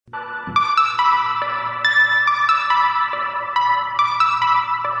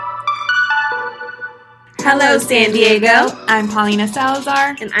Hello, San Diego. I'm Paulina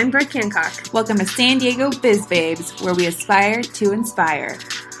Salazar. And I'm Brooke Hancock. Welcome to San Diego Biz Babes, where we aspire to inspire.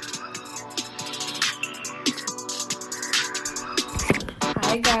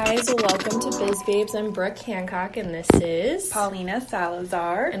 Hi, guys. Welcome to Biz Babes. I'm Brooke Hancock, and this is Paulina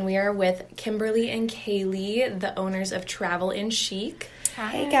Salazar. And we are with Kimberly and Kaylee, the owners of Travel and Chic.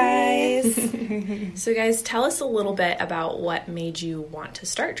 Hi, guys. So, guys, tell us a little bit about what made you want to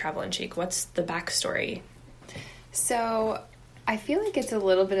start Travel and Chic. What's the backstory? So, I feel like it's a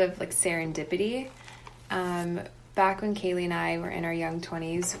little bit of like serendipity. Back when Kaylee and I were in our young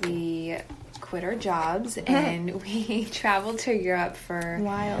 20s, we quit our jobs and we traveled to Europe for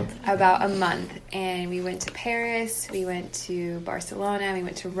about a month. And we went to Paris, we went to Barcelona, we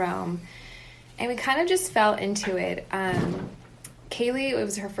went to Rome, and we kind of just fell into it. Kaylee, it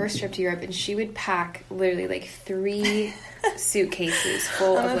was her first trip to Europe, and she would pack literally like 3 suitcases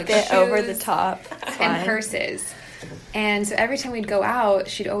full of like shoes over the top and purses. And so every time we'd go out,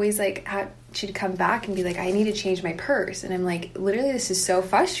 she'd always like she'd come back and be like, I need to change my purse. And I'm like, literally, this is so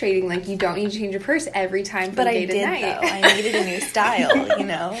frustrating. Like, you don't need to change your purse every time from day to night. Though. I needed a new style, you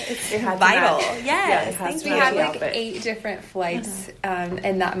know? It's vital. Yes. We had like 8 different flights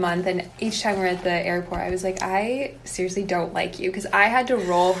in that month. And each time we're at the airport, I was like, I seriously don't like you. Because I had to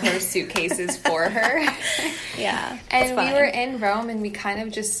roll her suitcases for her. Yeah. And we were in Rome, and we kind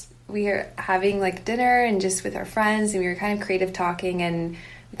of just, we were having like dinner and just with our friends, and we were kind of creative talking, and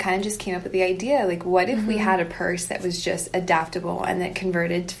we kind of just came up with the idea, like, what if we had a purse that was just adaptable and that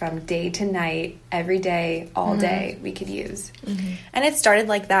converted from day to night, every day, all day, we could use. And it started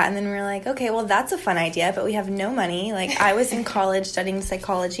like that, and then we were like, okay, well, that's a fun idea, but we have no money. Like, I was in college studying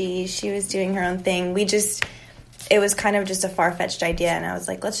psychology. She was doing her own thing. It was kind of just a far-fetched idea, and I was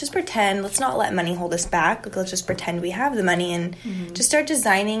like, let's just pretend. Let's not let money hold us back. Like, let's just pretend we have the money and just start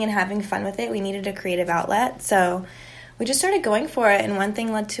designing and having fun with it. We needed a creative outlet, so we just started going for it, and one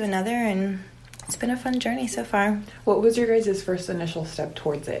thing led to another, and it's been a fun journey so far. What was your guys' first initial step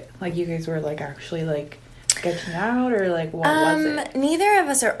towards it? Like, you guys were, like, actually, like, sketching out, or, like, what was it? Neither of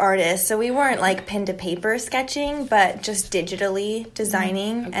us are artists, so we weren't, like, pen to paper sketching, but just digitally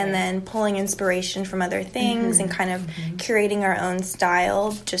designing and then pulling inspiration from other things and kind of curating our own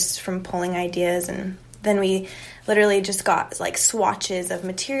style just from pulling ideas. And then we literally just got, like, swatches of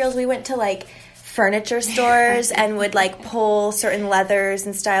materials. We went to, like, furniture stores and would like pull certain leathers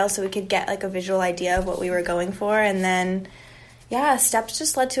and styles so we could get like a visual idea of what we were going for. And then steps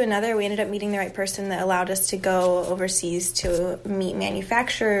just led to another. We ended up meeting the right person that allowed us to go overseas to meet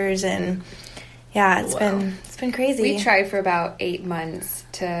manufacturers, and it's been crazy. We tried for about 8 months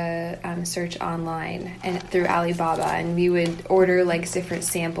to search online and through Alibaba, and we would order like different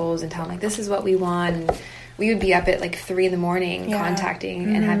samples and tell them like, this is what we want. And we would be up at like 3 a.m.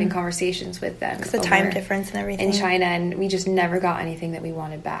 contacting and having conversations with them. Because the time difference and everything. In China, and we just never got anything that we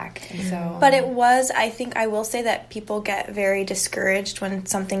wanted back. And so, but it was, I think I will say that people get very discouraged when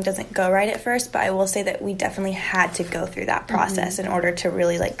something doesn't go right at first, but I will say that we definitely had to go through that process in order to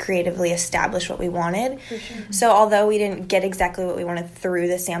really like creatively establish what we wanted. For sure. So although we didn't get exactly what we wanted through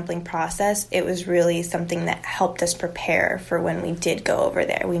the sampling process, it was really something that helped us prepare for when we did go over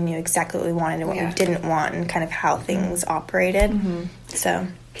there. We knew exactly what we wanted and what we didn't want, and kind of how things operated. So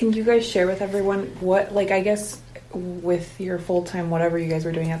can you guys share with everyone what, like, I guess with your full-time whatever you guys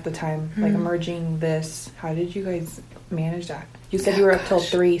were doing at the time, like merging this, how did you guys manage that? You said you were up till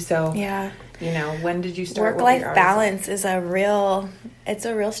 3, so you know, when did you start? Work-life balance is a real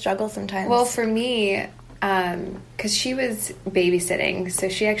struggle sometimes. Well, for me, because she was babysitting, so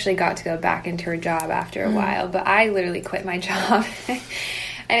she actually got to go back into her job after a while, but I literally quit my job.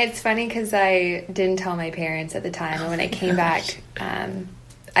 And it's funny because I didn't tell my parents at the time, and when I came back, I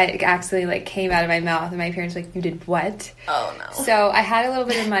accidentally like came out of my mouth, and my parents were like, you did what? Oh no. So I had a little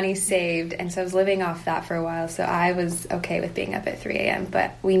bit of money saved, and so I was living off that for a while, so I was okay with being up at 3 a.m.,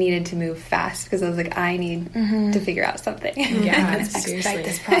 but we needed to move fast because I was like, I need to figure out something. Expedite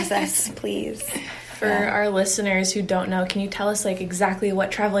this process, please. For our listeners who don't know, can you tell us like exactly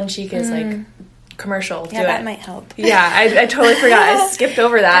what Travel and Chic is like? Commercial. That might help. Yeah, I totally forgot. I skipped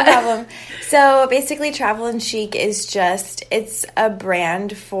over that. No problem. So basically, Travel and Chic is it's a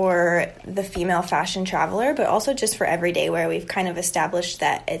brand for the female fashion traveler, but also just for everyday wear. We've kind of established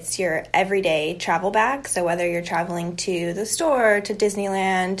that it's your everyday travel bag. So whether you're traveling to the store, to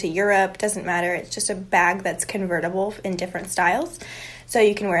Disneyland, to Europe, doesn't matter. It's just a bag that's convertible in different styles. So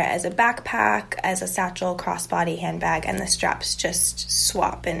you can wear it as a backpack, as a satchel, crossbody, handbag, and the straps just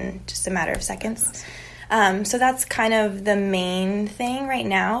swap in just a matter of seconds. So that's kind of the main thing right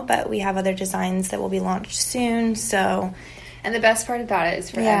now, but we have other designs that will be launched soon. So And the best part about it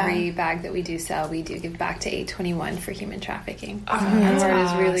is for every bag that we do sell, we do give back to 821 for human trafficking. Oh,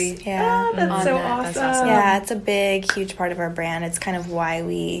 that's really that's so awesome. That's awesome. Yeah, it's a big, huge part of our brand. It's kind of why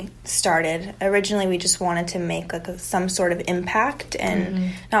we started. Originally, we just wanted to make like some sort of impact,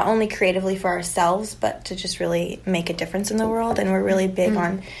 and not only creatively for ourselves, but to just really make a difference in the world. And we're really big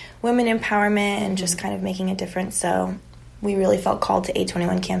on women empowerment and just kind of making a difference. So we really felt called to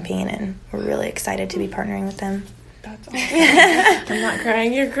 821 campaign, and we're really excited to be partnering with them. That's awesome. I'm not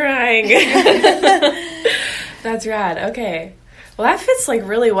crying, you're crying. That's rad. Okay. Well, that fits like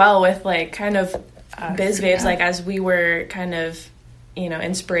really well with like kind of Biz Babes, like as we were kind of, you know,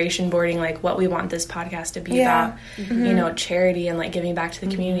 inspiration boarding, like what we want this podcast to be about, you know, charity and like giving back to the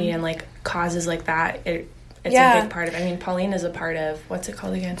community and like causes like that. It's a big part of it. I mean, Pauline is a part of, what's it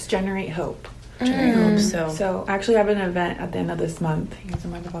called again? It's Generate Hope. So actually, I have an event at the end of this month. You guys are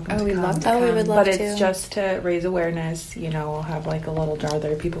more than welcome to come. We'd love to come. We would love but to. It's just to raise awareness. You know, we'll have like a little jar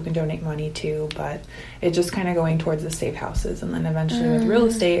there people can donate money to, but it's just kind of going towards the safe houses. And then eventually with real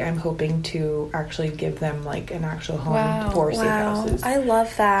estate, I'm hoping to actually give them like an actual home for safe houses. I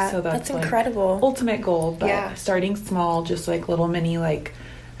love that. So that's like incredible. Ultimate goal, but starting small, just like little mini like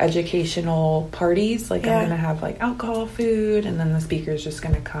educational parties. Like I'm gonna have like alcohol, food, and then the speaker's just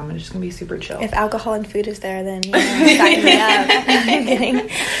gonna come and it's just gonna be super chill. If alcohol and food is there, then sign me up. I'm kidding.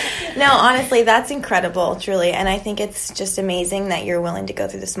 No, honestly, that's incredible, truly. And I think it's just amazing that you're willing to go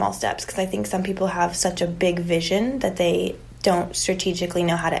through the small steps, because I think some people have such a big vision that they don't strategically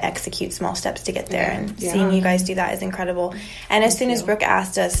know how to execute small steps to get there. And seeing you guys do that is incredible. And as soon as Brooke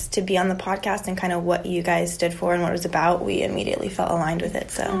asked us to be on the podcast and kind of what you guys stood for and what it was about, we immediately felt aligned with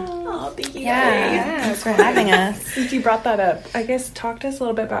it. So thank you. Thanks for having us. Since you brought that up, I guess talk to us a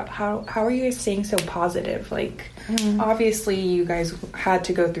little bit about how are you guys staying so positive? Like obviously you guys had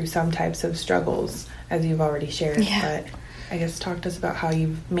to go through some types of struggles, as you've already shared, but I guess talk to us about how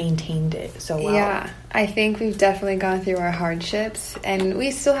you've maintained it so well. Yeah, I think we've definitely gone through our hardships, and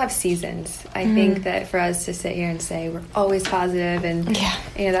we still have seasons. I think that for us to sit here and say we're always positive, and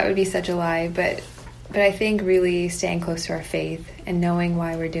you know, that would be such a lie. But I think really staying close to our faith and knowing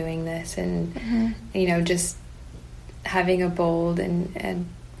why we're doing this, and you know, just having a bold and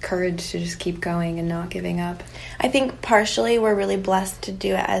courage to just keep going and not giving up. I think partially we're really blessed to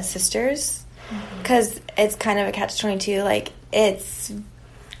do it as sisters. Because it's kind of a catch-22. Like, it's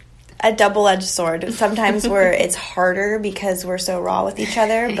a double-edged sword. Sometimes it's harder because we're so raw with each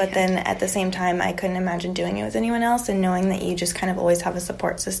other, but then at the same time, I couldn't imagine doing it with anyone else, and knowing that you just kind of always have a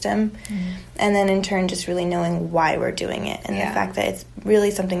support system. And then in turn, just really knowing why we're doing it, and the fact that it's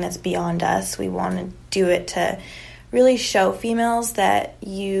really something that's beyond us. We want to do it to really show females that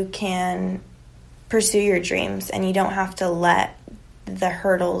you can pursue your dreams, and you don't have to let the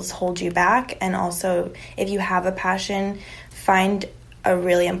hurdles hold you back. And also, if you have a passion, find a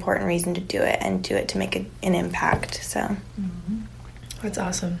really important reason to do it, and do it to make an impact. So that's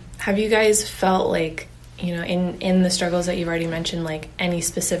awesome. Have you guys felt like, you know, in the struggles that you've already mentioned, like any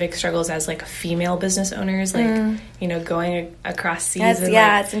specific struggles as like female business owners, like you know, going across seasons?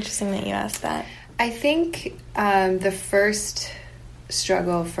 It's interesting that you asked that. I think the first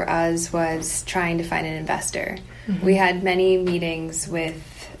struggle for us was trying to find an investor. We had many meetings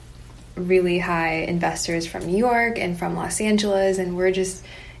with really high investors from New York and from Los Angeles, and we're just,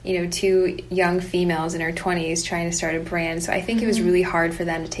 you know, two young females in our 20s trying to start a brand. So I think it was really hard for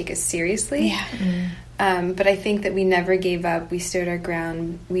them to take us seriously. But I think that we never gave up. We stood our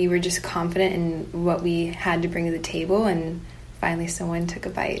ground. We were just confident in what we had to bring to the table, and finally someone took a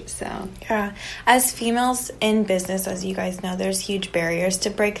bite. So as females in business, as you guys know, there's huge barriers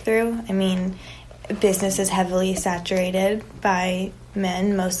to break through. I mean, business is heavily saturated by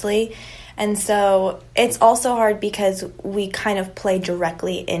men mostly, and so it's also hard because we kind of play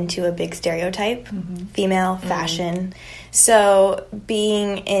directly into a big stereotype, female fashion. So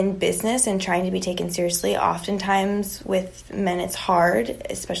being in business and trying to be taken seriously, oftentimes with men it's hard,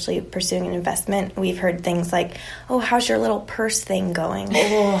 especially pursuing an investment. We've heard things like, oh, how's your little purse thing going?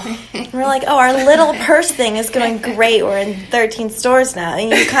 We're like, oh, our little purse thing is going great. We're in 13 stores now.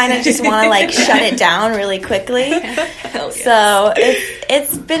 And you kind of just want to like shut it down really quickly. So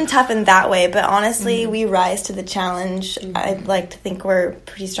it's been tough in that way. But honestly, we rise to the challenge. I'd like to think we're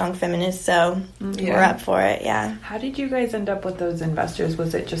pretty strong feminists, so we're up for it, How did you guys end up with those investors?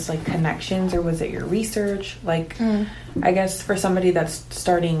 Was it just like connections, or was it your research? Like, I guess for somebody that's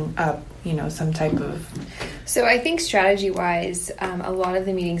starting up, you know, some type of... So I think strategy-wise, a lot of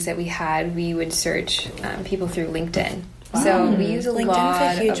the meetings that we had, we would search people through LinkedIn. Wow. So we use a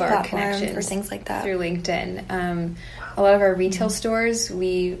lot of our connections for things like that through LinkedIn. A lot of our retail stores,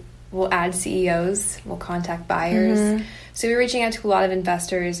 we we'll add CEOs, we'll contact buyers. So we were reaching out to a lot of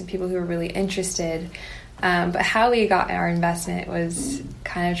investors and people who were really interested. But how we got our investment was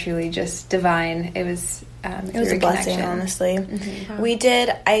kind of truly just divine. It was a blessing, connection. Honestly. We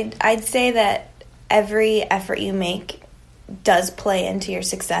did. I'd say that every effort you make does play into your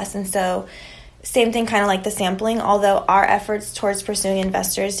success, and so same thing, kind of like the sampling. Although our efforts towards pursuing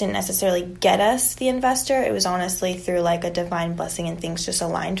investors didn't necessarily get us the investor, it was honestly through like a divine blessing and things just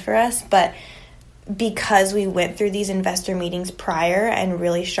aligned for us. But because we went through these investor meetings prior and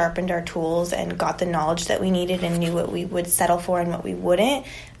really sharpened our tools and got the knowledge that we needed and knew what we would settle for and what we wouldn't,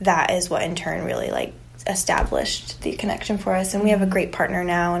 that is what in turn really like established the connection for us. And we have a great partner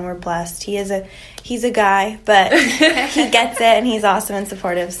now, and we're blessed. He's a guy, but he gets it, and he's awesome and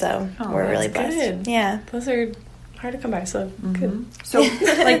supportive, so we're really blessed. Good. Yeah, those are hard to come by, so good. So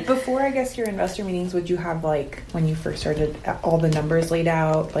like before, I guess, your investor meetings, would you have like when you first started all the numbers laid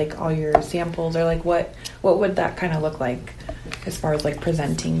out, like all your samples, or like what would that kind of look like as far as like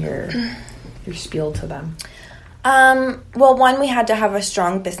presenting your spiel to them? Well, one, we had to have a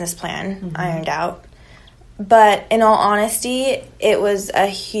strong business plan ironed out. But in all honesty, it was a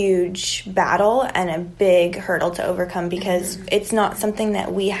huge battle and a big hurdle to overcome because it's not something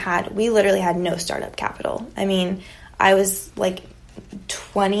that we had. We literally had no startup capital. I mean, I was like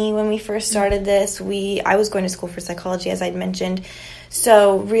 20 when we first started this. I was going to school for psychology, as I'd mentioned.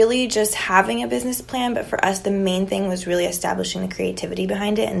 So really just having a business plan, but for us the main thing was really establishing the creativity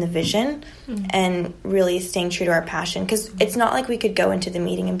behind it and the vision and really staying true to our passion. Because it's not like we could go into the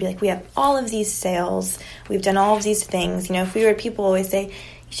meeting and be like, we have all of these sales, we've done all of these things. You know, if we were, people always say, you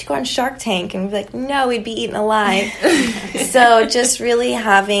should go on Shark Tank, and we'd be like, no, we'd be eaten alive. So just really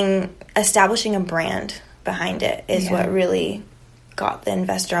establishing a brand behind it is what really got the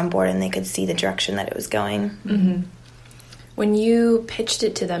investor on board, and they could see the direction that it was going. When you pitched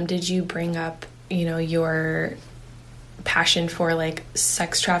it to them, did you bring up, you know, your passion for like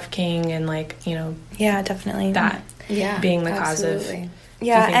sex trafficking and like, you know, yeah, definitely that being the cause of?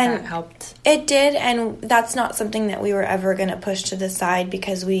 Yeah, do you think that helped? It did, and that's not something that we were ever going to push to the side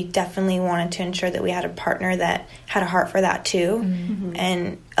because we definitely wanted to ensure that we had a partner that had a heart for that too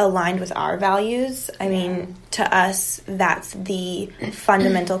and aligned with our values. I mean, to us, that's the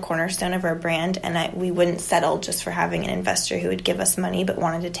fundamental cornerstone of our brand, and we wouldn't settle just for having an investor who would give us money but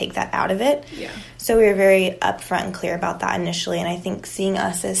wanted to take that out of it. Yeah. So we were very upfront and clear about that initially, and I think seeing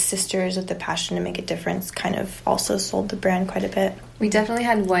us as sisters with the passion to make a difference kind of also sold the brand quite a bit. We definitely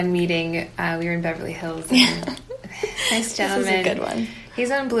had one meeting. We were in Beverly Hills. And nice gentleman. This is a good one.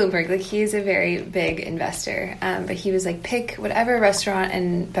 He's on Bloomberg. Like, he's a very big investor. But he was like, pick whatever restaurant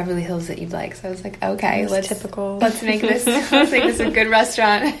in Beverly Hills that you'd like. So I was like, okay, let's make this a good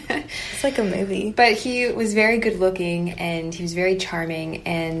restaurant. It's like a movie. But he was very good looking, and he was very charming,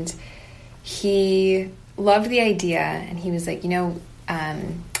 and he loved the idea. And he was like, you know,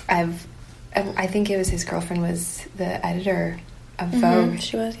 I think it was his girlfriend was the editor of Vogue.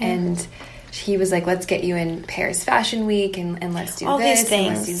 She was, yeah. And he was like, let's get you in Paris Fashion Week, and let's do all this, these things.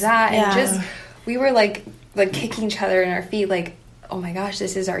 And let's do that. And just, we were like kicking each other in our feet, like, oh my gosh,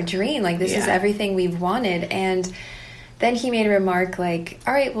 this is our dream. Like, this is everything we've wanted. And then he made a remark like,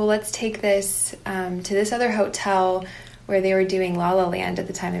 all right, well, let's take this to this other hotel where they were doing La La Land at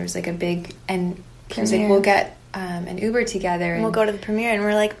the time. There was like a big, and he was like, we'll get an Uber together. And we'll go to the premiere. And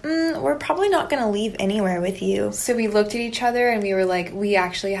we're like, we're probably not going to leave anywhere with you. So we looked at each other and we were like, we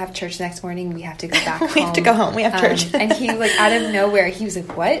actually have church next morning. We have to go back home. We have to go home. We have church. And he, like, out of nowhere, he was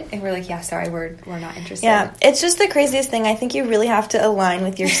like, what? And we're like, yeah, sorry, we're not interested. Yeah, it's just the craziest thing. I think you really have to align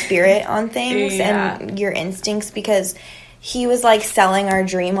with your spirit on things and your instincts, because he was like selling our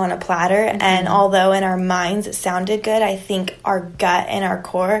dream on a platter, and although in our minds it sounded good, I think our gut and our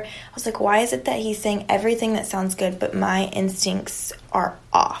core, I was like, why is it that he's saying everything that sounds good but my instincts are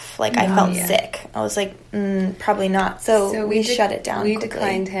off? Like, I felt sick. I was like, probably not. So we shut it down. We quickly.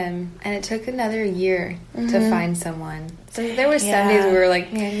 declined him, and it took another year to find someone. So there were Sundays we were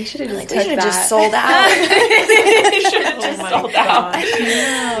like, man, we should have just just sold out. We should have just sold out.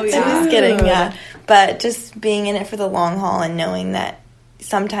 Just kidding, yeah. But just being in it for the long haul and knowing that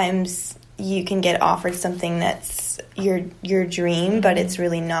sometimes you can get offered something that's your dream, but it's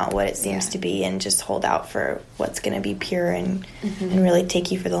really not what it seems to be, and just hold out for what's going to be pure and really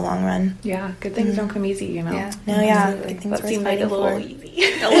take you for the long run. Yeah, good things don't come easy, you know. Yeah. No, good things that seemed like a little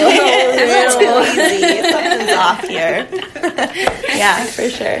easy. A little easy. Something's off here. Yeah, for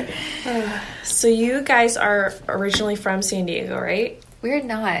sure. So you guys are originally from San Diego, right? We're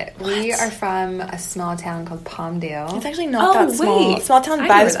not. What? We are from a small town called Palmdale. It's actually not that small. Small town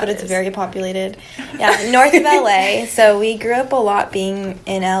vibes, but it's very populated. Yeah, north of LA. So we grew up a lot being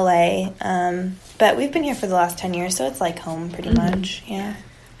in LA. But we've been here for the last 10 years, so it's like home pretty much. Yeah.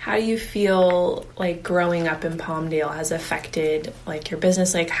 How do you feel like growing up in Palmdale has affected like your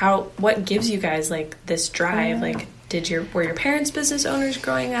business? Like what gives you guys like this drive? Like were your parents business owners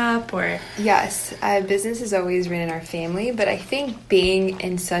growing up, or? Yes, business has always run in our family, but I think being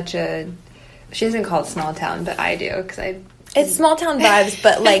in such she doesn't call it small town, but I do, because it's small town vibes,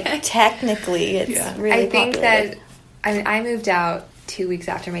 but like technically it's really I think populated. that, I moved out 2 weeks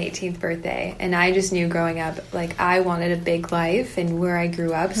after my 18th birthday, and I just knew growing up, like, I wanted a big life, and where I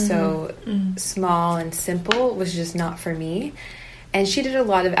grew up, so small and simple was just not for me. And she did a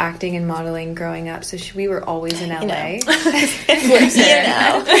lot of acting and modeling growing up, so we were always in LA. So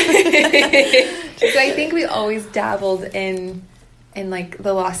I think we always dabbled in like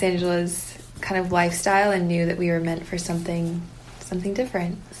the Los Angeles kind of lifestyle, and knew that we were meant for something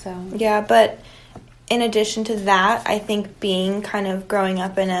different. So yeah, but in addition to that, I think being kind of growing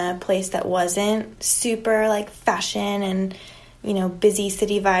up in a place that wasn't super like fashion and, you know, busy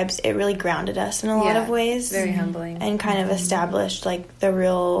city vibes, it really grounded us in a lot of ways. Very humbling. And kind of established like the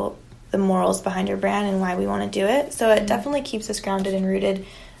morals behind your brand and why we want to do it. So it definitely keeps us grounded and rooted.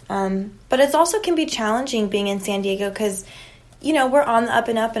 But it also can be challenging being in San Diego because, you know, we're on the up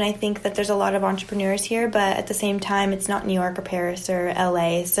and up, and I think that there's a lot of entrepreneurs here, but at the same time, it's not New York or Paris or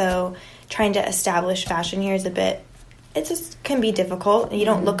LA. So trying to establish fashion here is it just can be difficult. You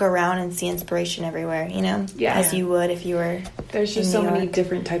don't look around and see inspiration everywhere, you know, as you would if you were. There's just so many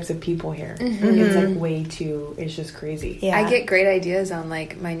different types of people here. It's like it's just crazy. Yeah. I get great ideas on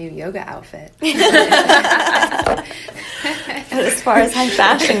like my new yoga outfit. But as far as high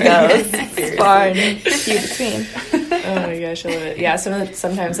fashion goes, it's far and few between. Oh my gosh, I love it. Yeah,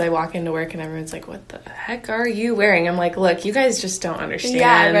 sometimes I walk into work and everyone's like, what the heck are you wearing? I'm like, look, you guys just don't understand.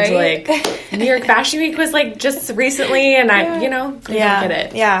 Yeah, right? Like, New York Fashion Week was like just recently, and I don't get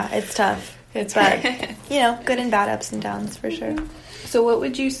it. Yeah, it's tough. But, you know, good and bad ups and downs for sure. So what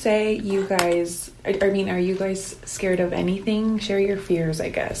would you say you guys, are you guys scared of anything? Share your fears, I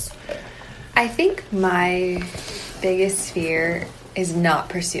guess. I think my biggest fear is not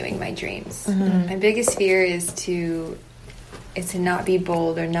pursuing my dreams. My biggest fear is to not be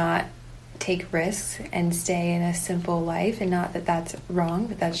bold or not take risks and stay in a simple life, and not that that's wrong,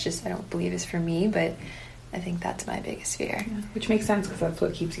 but that's just, I don't believe is for me, but I think that's my biggest fear. Yeah, which makes sense because that's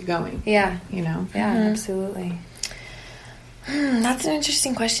what keeps you going. Yeah. You know? Yeah, absolutely. That's an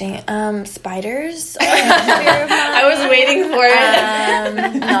interesting question. Spiders. I was waiting for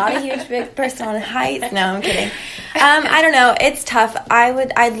it. Not a huge big person on height. No, I'm kidding. I don't know. It's tough.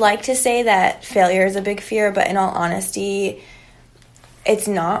 I'd like to say that failure is a big fear, but in all honesty, it's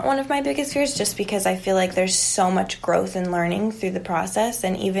not one of my biggest fears, just because I feel like there's so much growth and learning through the process,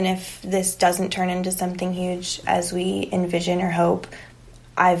 and even if this doesn't turn into something huge as we envision or hope,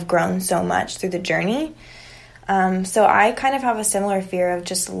 I've grown so much through the journey. So I kind of have a similar fear of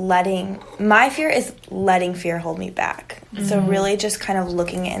just my fear is letting fear hold me back. So really just kind of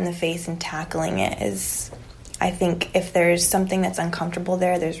looking it in the face and tackling it is, I think if there's something that's uncomfortable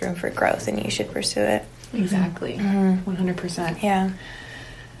there's room for growth and you should pursue it. Exactly. 100%. Yeah.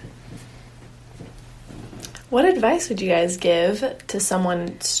 What advice would you guys give to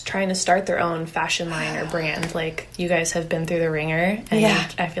someone trying to start their own fashion line or brand? Like, you guys have been through the ringer,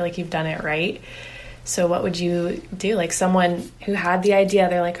 and I feel like you've done it right. So what would you do? Like, someone who had the idea,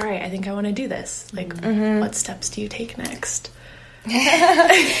 they're like, all right, I think I want to do this. Like, what steps do you take next?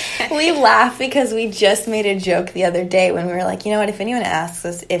 We laugh because we just made a joke the other day when we were like, you know what, if anyone asks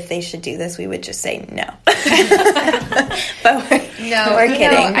us if they should do this, we would just say no. But we're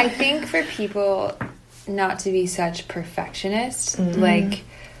kidding. I think for people not to be such perfectionists, like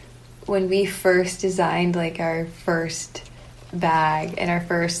when we first designed like our first bag and our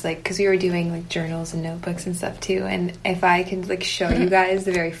first, like, because we were doing like journals and notebooks and stuff too, and if I could like show you guys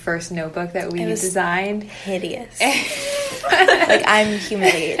the very first notebook that we designed, hideous. Like, I'm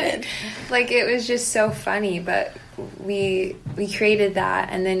humiliated. Like, it was just so funny, but we created that,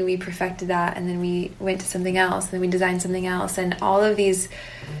 and then we perfected that, and then we went to something else, and then we designed something else, and all of these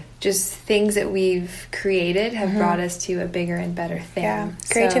just things that we've created have brought us to a bigger and better thing. Yeah,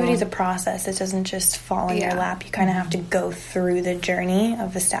 creativity is a process. It doesn't just fall in your lap. You kind of have to go through the journey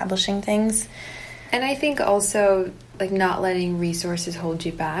of establishing things. And I think also, like, not letting resources hold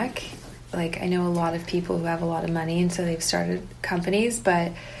you back. Like, I know a lot of people who have a lot of money, and so they've started companies,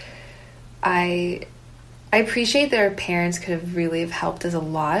 but I appreciate that our parents could have really helped us a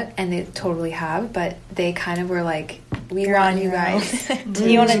lot, and they totally have, but they kind of were like, we want you guys.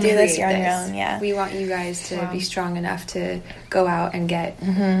 You want to do this, you're on your own. Yeah. We want you guys to be strong enough to go out and get,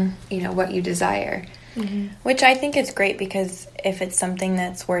 what you desire. Mm-hmm. Which I think is great, because if it's something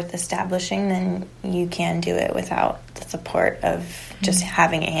that's worth establishing, then you can do it without the support of just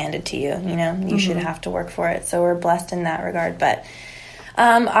having it handed to you. You should have to work for it. So we're blessed in that regard. But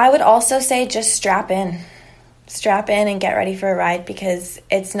I would also say just strap in and get ready for a ride, because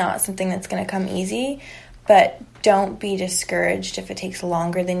it's not something that's going to come easy. But don't be discouraged if it takes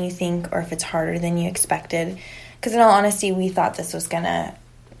longer than you think, or if it's harder than you expected. Because in all honesty, we thought this was going to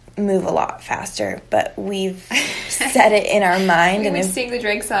move a lot faster, but we've set it in our mind. We would sing the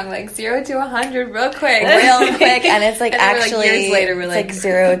Drake song, like 0 to 100 real quick. And it's like, actually, years later, we're like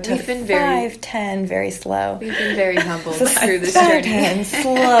 0 to 5, 10, very slow. We've been very humbled through this journey. 10,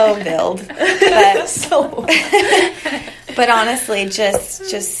 slow build. But honestly, just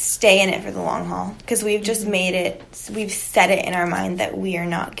stay in it for the long haul, because we've just we've set it in our mind that we are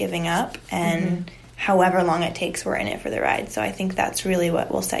not giving up, and however long it takes, we're in it for the ride. So I think that's really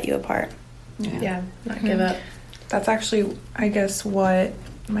what will set you apart. Yeah, not give up. That's actually, I guess, what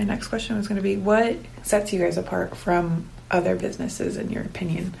my next question was going to be. What sets you guys apart from other businesses, in your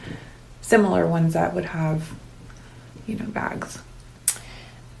opinion? Similar ones that would have, bags.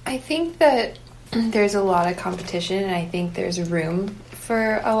 I think that there's a lot of competition, and I think there's room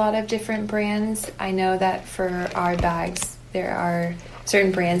for a lot of different brands. I know that for our bags, there are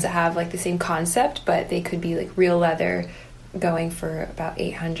certain brands that have like the same concept, but they could be like real leather going for about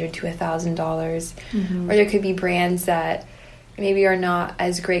 $800 to $1,000. Or there could be brands that maybe are not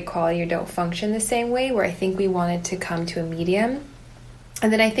as great quality or don't function the same way, where I think we wanted to come to a medium.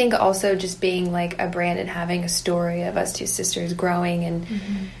 And then I think also just being like a brand and having a story of us two sisters growing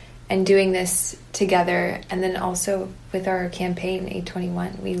and doing this together. And then also with our campaign,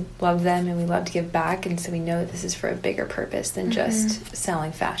 821, we love them and we love to give back. And so we know this is for a bigger purpose than just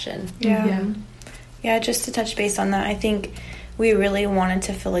selling fashion. Yeah, just to touch base on that, I think we really wanted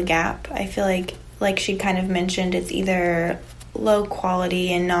to fill a gap. I feel like she kind of mentioned, it's either low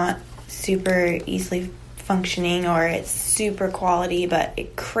quality and not super easily functioning, or it's super quality but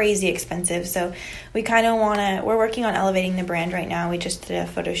crazy expensive. So we kind of we're working on elevating the brand right now. We just did a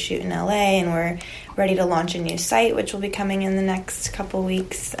photo shoot in LA, and we're ready to launch a new site, which will be coming in the next couple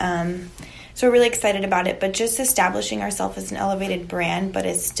weeks. So we're really excited about it, but just establishing ourselves as an elevated brand, but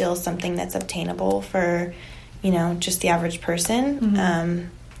it's still something that's obtainable for, just the average person.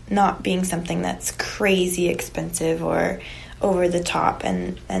 Not being something that's crazy expensive or over the top,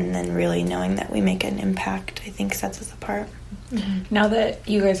 and then really knowing that we make an impact, I think sets us apart. Now that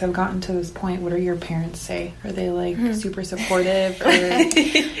you guys have gotten to this point, what do your parents say? Are they like super supportive? Or...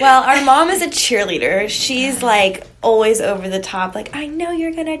 Well, our mom is a cheerleader. She's like always over the top, like, I know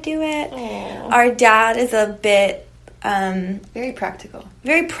you're gonna do it. Aww. Our dad is a bit very practical,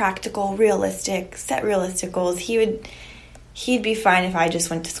 realistic, set realistic goals. He'd be fine if I just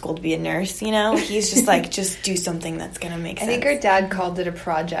went to school to be a nurse, He's just like, just do something that's going to make sense. I think our dad called it a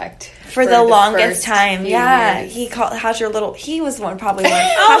project. For the longest time, yeah. Years. He called, how's your little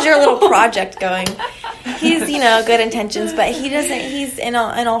project going? He's, good intentions, but he doesn't, he's, in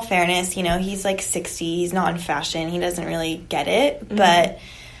all fairness, he's like 60, he's not in fashion, he doesn't really get it, but...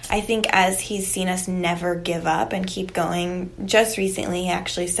 I think as he's seen us never give up and keep going, just recently he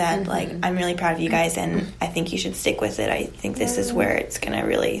actually said, I'm really proud of you guys, and I think you should stick with it. I think this is where it's going to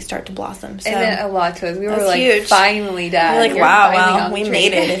really start to blossom. So, and then a lot to us. We were like, huge. Finally, Dad. We're like, wow, well, we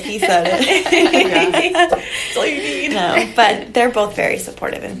made it if he said it. That's all you need. No, but they're both very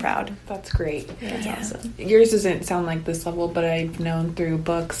supportive and proud. That's great. That's awesome. Yours doesn't sound like this level, but I've known through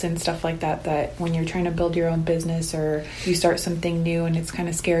books and stuff like that when you're trying to build your own business, or you start something new and it's kind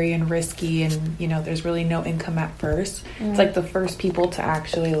of scary and risky, and there's really no income at first, it's like the first people to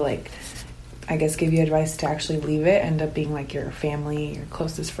actually give you advice to actually leave it end up being like your family, your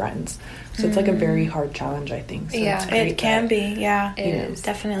closest friends. So it's like a very hard challenge, I think. So it can be. Yeah, it is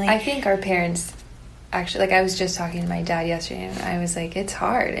definitely. I think our parents actually, I was just talking to my dad yesterday, and I was like, it's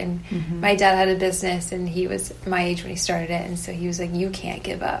hard. And my dad had a business, and he was my age when he started it, and so he was like, you can't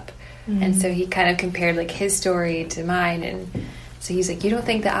give up. And so he kind of compared his story to mine, and so he's like, you don't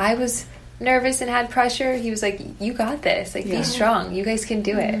think that I was nervous and had pressure? He was like, you got this. Be strong. You guys can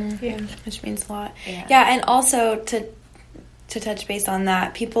do it. Yeah, which means a lot. Yeah, and also to touch base on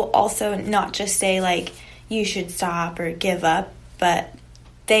that, people also not just say, you should stop or give up, but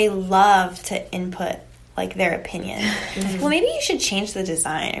they love to input like their opinion. Well, maybe you should change the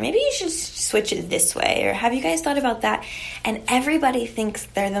design, or maybe you should switch it this way, or have you guys thought about that? And everybody thinks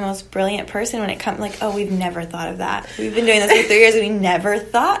they're the most brilliant person when it comes, like, oh, we've never thought of that. We've been doing this for 3 years and we never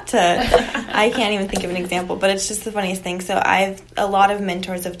thought to. I can't even think of an example, but it's just the funniest thing. So a lot of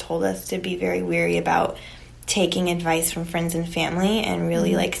mentors have told us to be very wary about taking advice from friends and family, and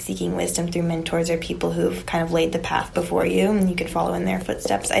really like seeking wisdom through mentors or people who've kind of laid the path before you and you could follow in their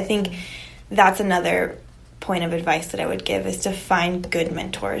footsteps. I think that's another point of advice that I would give, is to find good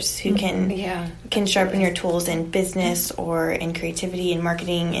mentors who can sharpen your tools in business or in creativity and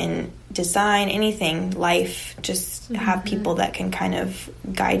marketing and design, anything, life. Just have people that can kind of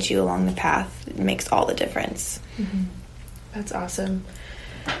guide you along the path. It makes all the difference. That's awesome.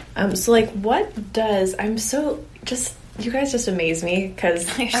 So like, what does, you guys just amaze me, because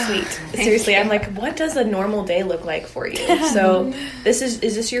sweet. Seriously, I'm like, what does a normal day look like for you? So is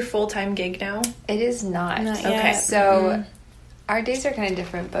this your full-time gig now? It is not. Okay. So our days are kind of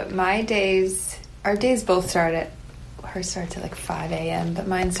different, but our days both start at, hers starts at like 5 a.m., but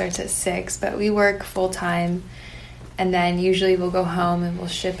mine starts at 6, but we work full-time. And then usually we'll go home and we'll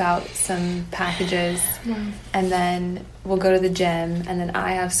ship out some packages. And then we'll go to the gym. And then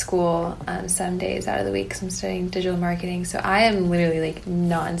I have school some days out of the week because I'm studying digital marketing. So I am literally like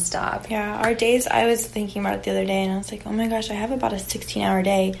nonstop. Yeah, our days, I was thinking about it the other day and I was like, oh my gosh, I have about a 16-hour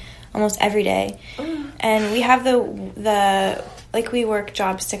day almost every day. And we have the we work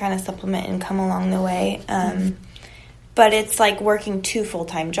jobs to kind of supplement income along the way. But it's like working 2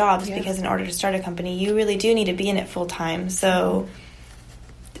 full-time jobs because in order to start a company, you really do need to be in it full-time. So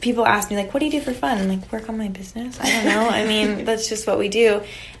people ask me, like, what do you do for fun? I'm like, work on my business. I don't know. I mean, that's just what we do.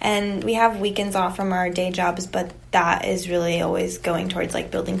 And we have weekends off from our day jobs, but that is really always going towards,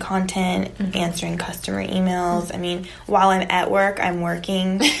 like, building content, answering customer emails. I mean, while I'm at work, I'm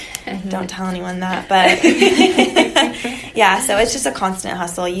working. Don't tell anyone that. But, yeah, so it's just a constant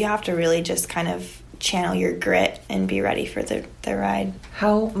hustle. You have to really just kind of channel your grit and be ready for the ride.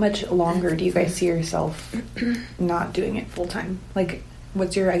 How much longer do you guys see yourself not doing it full time? Like,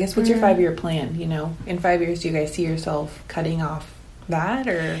 what's your 5-year plan? You know, in 5 years, do you guys see yourself cutting off that,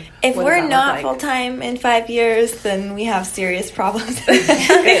 or if we're not full time in 5 years, then we have serious problems. No,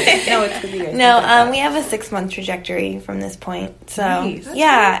 it's with you guys. No, we have a 6-month trajectory from this point. So nice.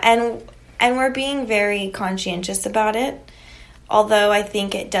 Yeah, and we're being very conscientious about it. Although I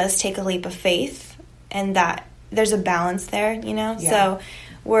think it does take a leap of faith. And that there's a balance there, you know? Yeah. So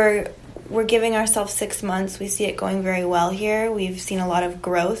we're giving ourselves 6 months. We see it going very well here. We've seen a lot of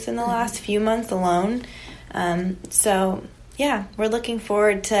growth in the last few months alone. So, yeah, we're looking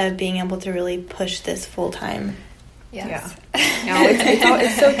forward to being able to really push this full-time. Yes. Yeah. No,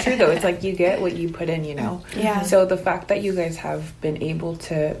 it's so true, though. It's like you get what you put in, you know? Yeah. So the fact that you guys have been able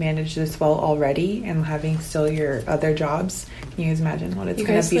to manage this well already and having still your other jobs, can you guys imagine what it's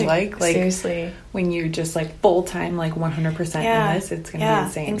going to be like? Like, seriously. When you're just, like, full-time, like, 100% in this, it's going to be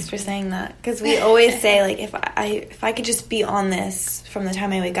insane. Thanks for saying that. Because we always say, like, if I could just be on this from the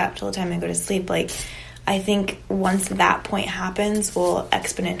time I wake up till the time I go to sleep, like, I think once that point happens, we'll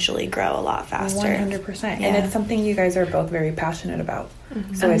exponentially grow a lot faster. 100%. Yeah. And it's something you guys are both very passionate about.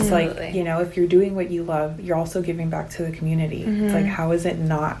 So it's like, you know, if you're doing what you love, you're also giving back to the community. It's like, how is it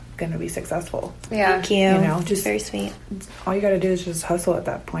not going to be successful? Yeah. Thank you. You know, just very sweet. All you got to do is just hustle at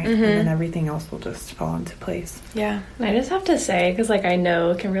that point, and then everything else will just fall into place. Yeah. And I just have to say, because, like, I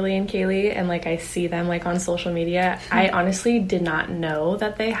know Kimberly and Kaylee, and, like, I see them, like, on social media. I honestly did not know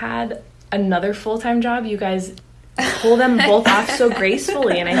that they had another full-time job. You guys pull them both off so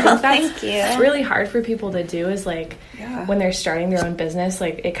gracefully, and I think that's really hard for people to do, is like when they're starting their own business,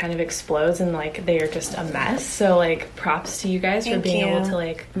 like it kind of explodes and like they are just a mess. So like props to you guys for being able to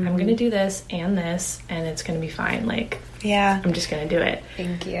like, I'm gonna do this and it's gonna be fine. Like, I'm just gonna do it.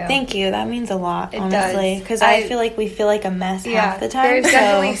 Thank you. That means a lot, honestly, because I feel like we feel like a mess half the time. There's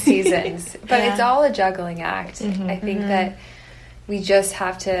definitely seasons, but it's all a juggling act. I think that we just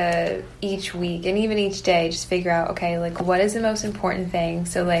have to each week and even each day just figure out, okay, like what is the most important thing?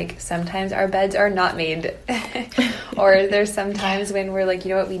 So like sometimes our beds are not made or there's sometimes when we're like,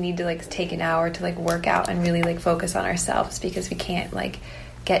 you know what, we need to like take an hour to like work out and really like focus on ourselves because we can't like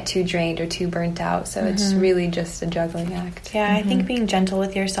get too drained or too burnt out. So it's really just a juggling act. Yeah, I think being gentle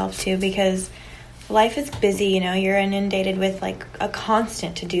with yourself too, because life is busy, you know, you're inundated with like a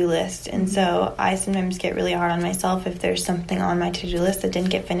constant to-do list, and so I sometimes get really hard on myself if there's something on my to-do list that didn't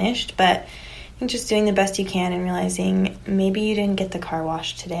get finished. But I think just doing the best you can and realizing maybe you didn't get the car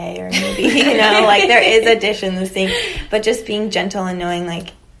washed today, or maybe, you know, like there is a dish in the sink, but just being gentle and knowing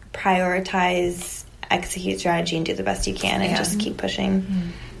like prioritize, execute strategy, and do the best you can, and just keep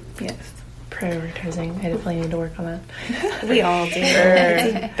pushing. Yes. prioritizing. I definitely need to work on that. We all do.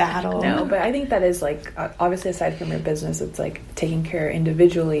 It's a battle. No, but I think that is like, obviously aside from your business, it's like taking care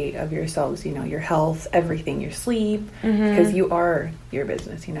individually of yourselves, you know, your health, everything, your sleep, because you are your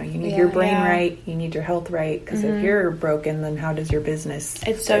business, you know, you need your brain right, you need your health right, because if you're broken, then how does your business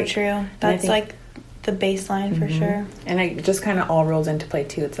It's so true. That's like the baseline for sure. And it just kind of all rolls into play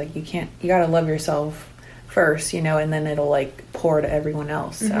too. It's like you gotta love yourself first, you know, and then it'll like pour to everyone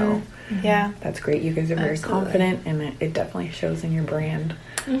else. So yeah, that's great. You guys are very confident, and it definitely shows in your brand.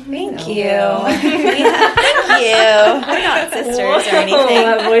 Thank you. Yeah, thank you. We're not sisters or anything.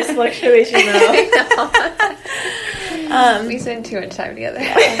 That voice fluctuation though. We spend too much time together.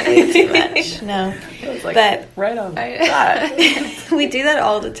 Way too much. No, Like, but right on that. we do that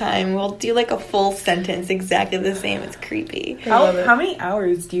all the time. We'll do like a full sentence exactly the same. It's creepy. How many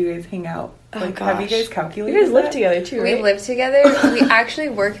hours do you guys hang out? Like, have you guys calculated? You guys live together too, right? We live together. We actually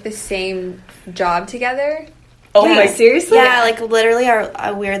work the same job together. Oh my, seriously? Yeah, like literally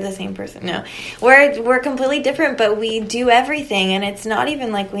we're the same person. No. We're completely different, but we do everything, and it's not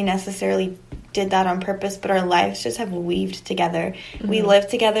even like we necessarily did that on purpose, but our lives just have weaved together. We live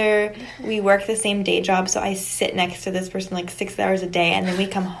together, we work the same day job, so I sit next to this person like 6 hours a day, and then we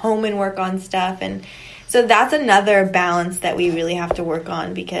come home and work on stuff, and so that's another balance that we really have to work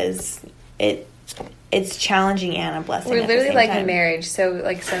on, because it's challenging and a blessing. We're literally like a marriage. So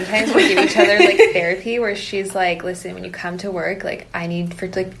like sometimes we give each other like therapy where she's like, listen, when you come to work, like I need for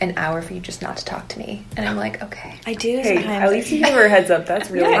like an hour for you just not to talk to me. And I'm like, okay. I do Hey, sometimes. at least you give her a heads up. That's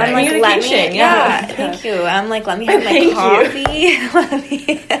really nice. I'm like, thank you. I'm like, let me have my coffee.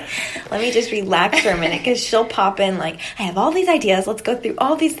 let me just relax for a minute, because she'll pop in like, I have all these ideas. Let's go through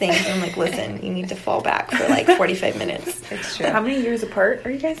all these things. And I'm like, listen, you need to fall back for like 45 minutes. It's true. How many years apart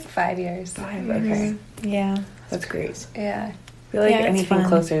are you guys? 5 years. 5. Okay. Yeah. That's great. Yeah. I feel like it's anything fun.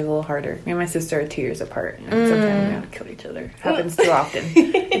 closer is a little harder. Me and my sister are 2 years apart. And sometimes we have to kill each other. Happens too often.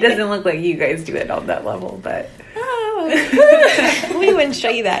 It doesn't look like you guys do it on that level, but We wouldn't show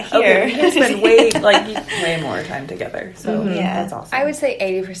you that here. okay, we can spend way more time together. So that's awesome. I would say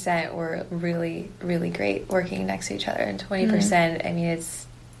 80% were really, really great working next to each other, and 20%, I mean,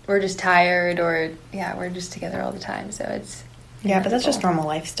 we're just tired, or we're just together all the time. So it's but that's just normal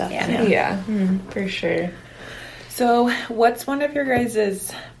life stuff. Yeah, for sure. So, what's one of your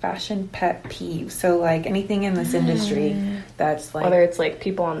guys' fashion pet peeves? So, like, anything in this industry that's like... Whether it's, like,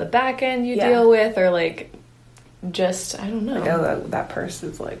 people on the back end you deal with, or, like, just, I don't know. Like, oh, that purse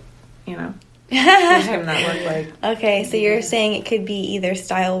is, like, you know... Does him that look like... Okay, so you're saying it could be either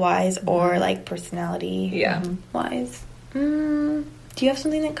style-wise or, like, personality-wise. Do you have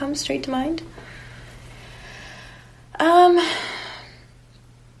something that comes straight to mind?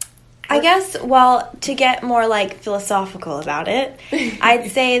 I guess, well, to get more, like, philosophical about it, I'd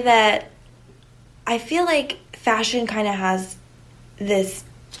say that I feel like fashion kind of has this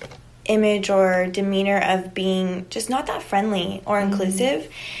image or demeanor of being just not that friendly or inclusive.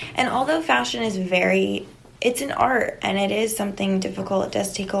 And although fashion is it's an art, and it is something difficult, it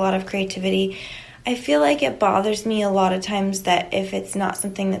does take a lot of creativity, I feel like it bothers me a lot of times that if it's not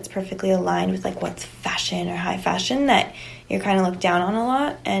something that's perfectly aligned with, like, what's fashion or high fashion, that you're kind of looked down on a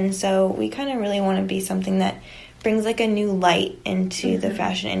lot. And so we kind of really want to be something that brings, like, a new light into the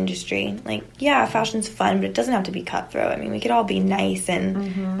fashion industry. Like, yeah, fashion's fun, but it doesn't have to be cutthroat. I mean, we could all be nice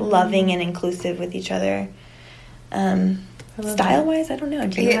and loving and inclusive with each other. Style-wise, I don't know.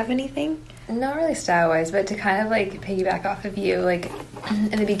 Do you have anything? Not really style-wise, but to kind of, like, piggyback off of you, like,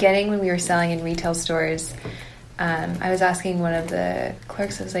 in the beginning when we were selling in retail stores, I was asking one of the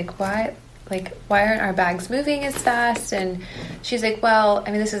clerks, I was like, why aren't our bags moving as fast? And she's like, well,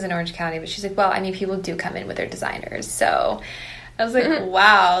 I mean, this is in Orange County, but she's like, well, I mean, people do come in with their designers. So I was like,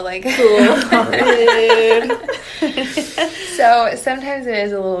 wow, like, cool. So sometimes it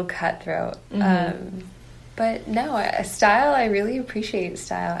is a little cutthroat. But no, style, I really appreciate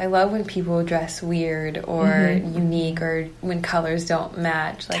style. I love when people dress weird or unique, or when colors don't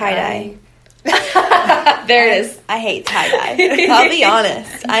match. Like tie-dye. There it is. I hate tie-dye. I'll be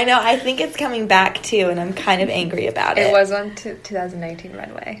honest. I know. I think it's coming back too, and I'm kind of angry about it. It was on 2019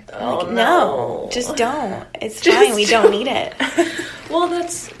 runway. Oh, no. Just don't. It's fine. We don't need it. Well,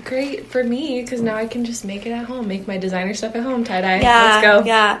 that's great for me, because now I can just make it at home. Make my designer stuff at home. Tie-dye. Yeah. Let's go.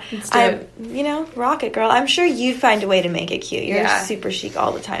 Yeah. Let's do it. You know, rock it, girl. I'm sure you'd find a way to make it cute. You're super chic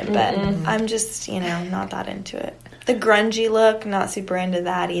all the time, but I'm just, not that into it. The grungy look, not super into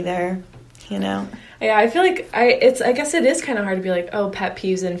that either. You know? Yeah, I feel like I guess it is kind of hard to be like, oh, pet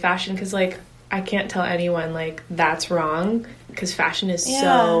peeves in fashion, because, like, I can't tell anyone, like, that's wrong, because fashion is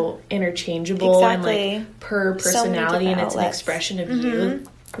so interchangeable and, like, per personality, and it's an expression of you.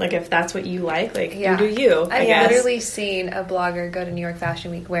 Like, if that's what you like, you do you. I've literally seen a blogger go to New York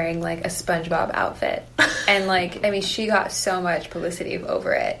Fashion Week wearing, like, a SpongeBob outfit. And, like, I mean, she got so much publicity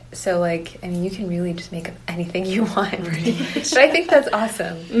over it. So, like, I mean, you can really just make up anything you want. But I think that's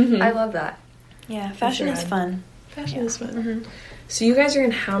awesome. Mm-hmm. I love that. Yeah, fashion is fun. Fashion is fun. Mm-hmm. So you guys are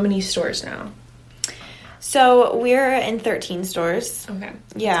in how many stores now? So we're in 13 stores. Okay.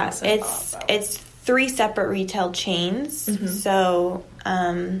 Yeah, it's 3 separate retail chains. Mm-hmm. So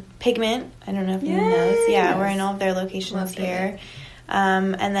Pigment, I don't know if anyone knows. Yeah, we're in all of their locations here.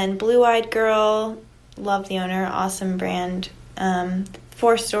 And then Blue Eyed Girl, love the owner, awesome brand.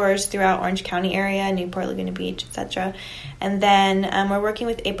 4 stores throughout Orange County area, Newport, Laguna Beach, etc. And then we're working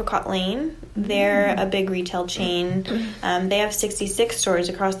with Apricot Lane. They're a big retail chain. They have 66 stores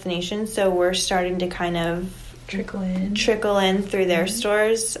across the nation, so we're starting to kind of trickle in through their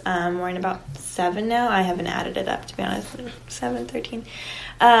stores. We're in about 7 now. I haven't added it up, to be honest. 7, 13.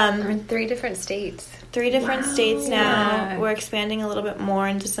 We're in 3 different states. 3 different states now. Yeah. We're expanding a little bit more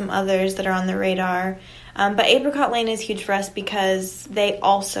into some others that are on the radar. But Apricot Lane is huge for us because they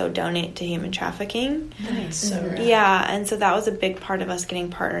also donate to human trafficking. That's so rad. Yeah, and so that was a big part of us getting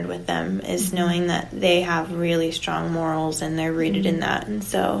partnered with them, is knowing that they have really strong morals and they're rooted in that. And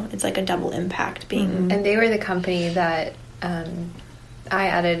so it's like a double impact being... And they were the company that I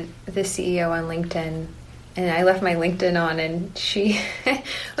added the CEO on LinkedIn. And I left my LinkedIn on, and she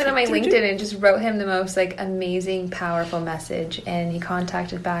went on my LinkedIn and just wrote him the most, like, amazing, powerful message. And he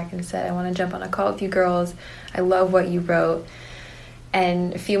contacted back and said, I want to jump on a call with you girls. I love what you wrote.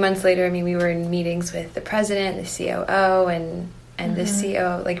 And a few months later, I mean, we were in meetings with the president, the COO, and the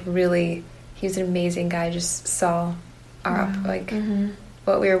CEO, like, really, he was an amazing guy, just saw our,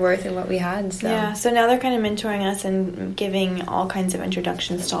 what we were worth and what we had. So. Yeah, so now they're kind of mentoring us and giving all kinds of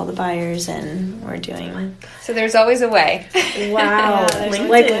introductions to all the buyers, and we're doing... So there's always a way. Wow. Listening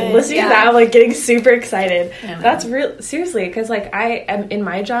to that, I'm, like, getting super excited. That's real, seriously, because, like, I am, in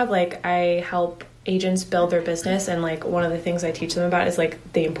my job, like, I help agents build their business, and, like, one of the things I teach them about is, like,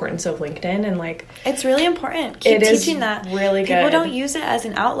 the importance of LinkedIn, and, like... It's really important. Keep teaching that. Really good. People don't use it as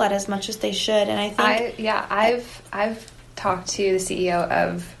an outlet as much as they should, and I think... I've talked to the CEO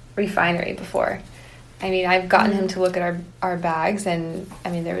of Refinery before. I mean, I've gotten him to look at our bags, and I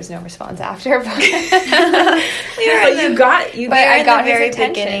mean, there was no response after. But I got very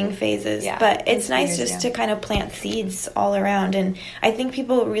beginning phases. Yeah, but it's nice just to kind of plant seeds all around. And I think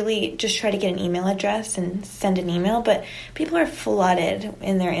people really just try to get an email address and send an email, but people are flooded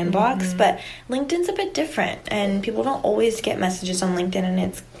in their inbox. But LinkedIn's a bit different, and people don't always get messages on LinkedIn,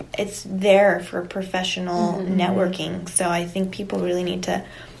 and it's there for professional networking. So I think people really need to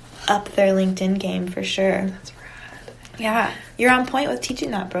up their LinkedIn game for sure. That's rad. Yeah, you're on point with teaching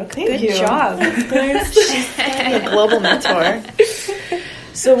that, Brooke. Good job. She's a global mentor.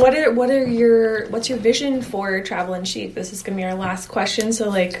 So what's your vision for Travel and Chic? This is gonna be our last question. So,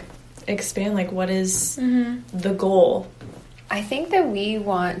 like, expand. Like, what is the goal? I think that we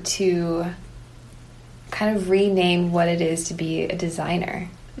want to kind of rename what it is to be a designer.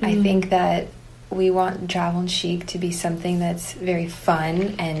 I think that we want Travel and Chic to be something that's very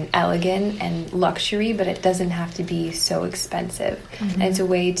fun and elegant and luxury, but it doesn't have to be so expensive. And it's a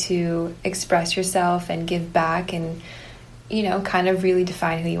way to express yourself and give back and, you know, kind of really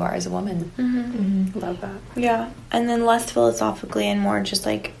define who you are as a woman. Love that. Yeah. And then less philosophically and more just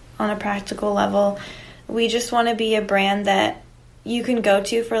like on a practical level, we just want to be a brand that you can go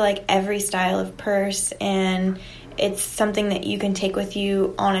to for like every style of purse, and it's something that you can take with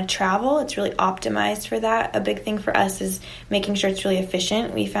you on a travel. It's really optimized for that. A big thing for us is making sure it's really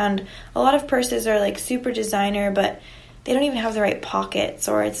efficient. We found a lot of purses are like super designer, but they don't even have the right pockets,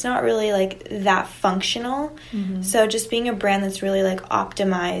 or it's not really like that functional. So just being a brand that's really like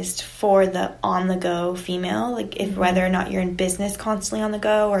optimized for the on-the-go female, like if whether or not you're in business constantly on the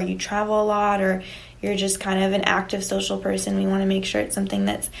go, or you travel a lot, or you're just kind of an active social person, we want to make sure it's something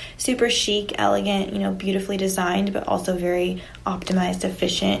that's super chic, elegant, you know, beautifully designed, but also very optimized,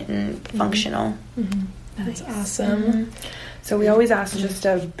 efficient, and functional. That's awesome. So we always ask just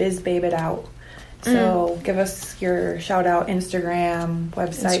to biz babe it out. So give us your shout out, Instagram,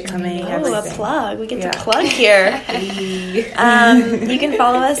 website coming. Oh, a plug. We get to plug here. You can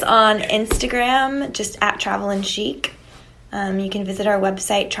follow us on Instagram, just at Travel and Chic. You can visit our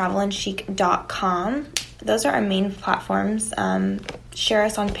website, travelandchic.com. Those are our main platforms. Share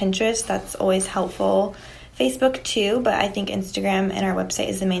us on Pinterest. That's always helpful. Facebook too, but I think Instagram and our website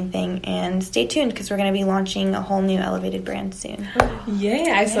is the main thing. And stay tuned because we're going to be launching a whole new elevated brand soon.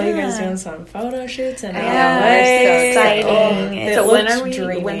 Yeah, I saw you guys doing some photo shoots and so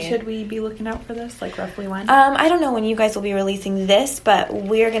exciting. When should we be looking out for this? Like roughly when? I don't know when you guys will be releasing this, but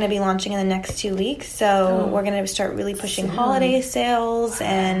we're going to be launching in the next 2 weeks. So we're going to start really pushing holiday sales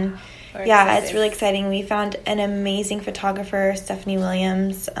and. Yeah, it's really exciting. We found an amazing photographer, Stephanie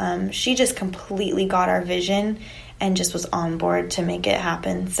Williams. She just completely got our vision and just was on board to make it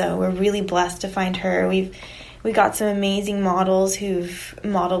happen. So we're really blessed to find her. We got some amazing models who've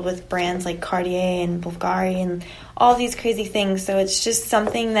modeled with brands like Cartier and Bulgari and all these crazy things. So it's just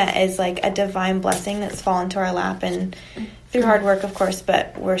something that is like a divine blessing that's fallen to our lap and through hard work, of course,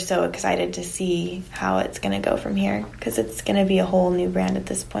 but we're so excited to see how it's going to go from here because it's going to be a whole new brand at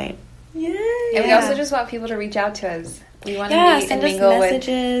this point. Yeah. And we also just want people to reach out to us. We want to meet and mingle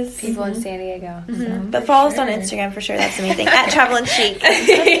with people in San Diego. But follow us on Instagram for sure. That's the main thing. At Travel and Chic.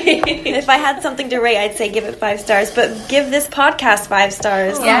 If I had something to rate, I'd say give it 5 stars. But give this podcast 5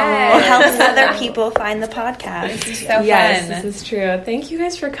 stars. Yeah. It helps other people find the podcast. It's so fun. This is true. Thank you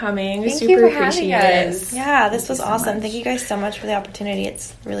guys for coming. Thank you for having us. Yeah, this was awesome. Thank you guys so much for the opportunity.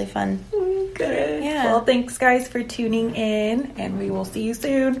 It's really fun. Good. Yeah. Well, thanks guys for tuning in, and we will see you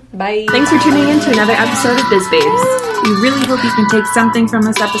soon. Bye. Thanks for tuning in to another episode of Biz Babes. We really hope you can take something from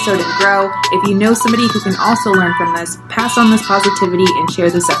this episode and grow. If you know somebody who can also learn from this, pass on this positivity and share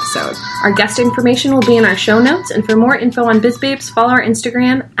this episode. Our guest information will be in our show notes, and for more info on Biz Babes, follow our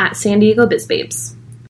Instagram at San Diego Biz Babes.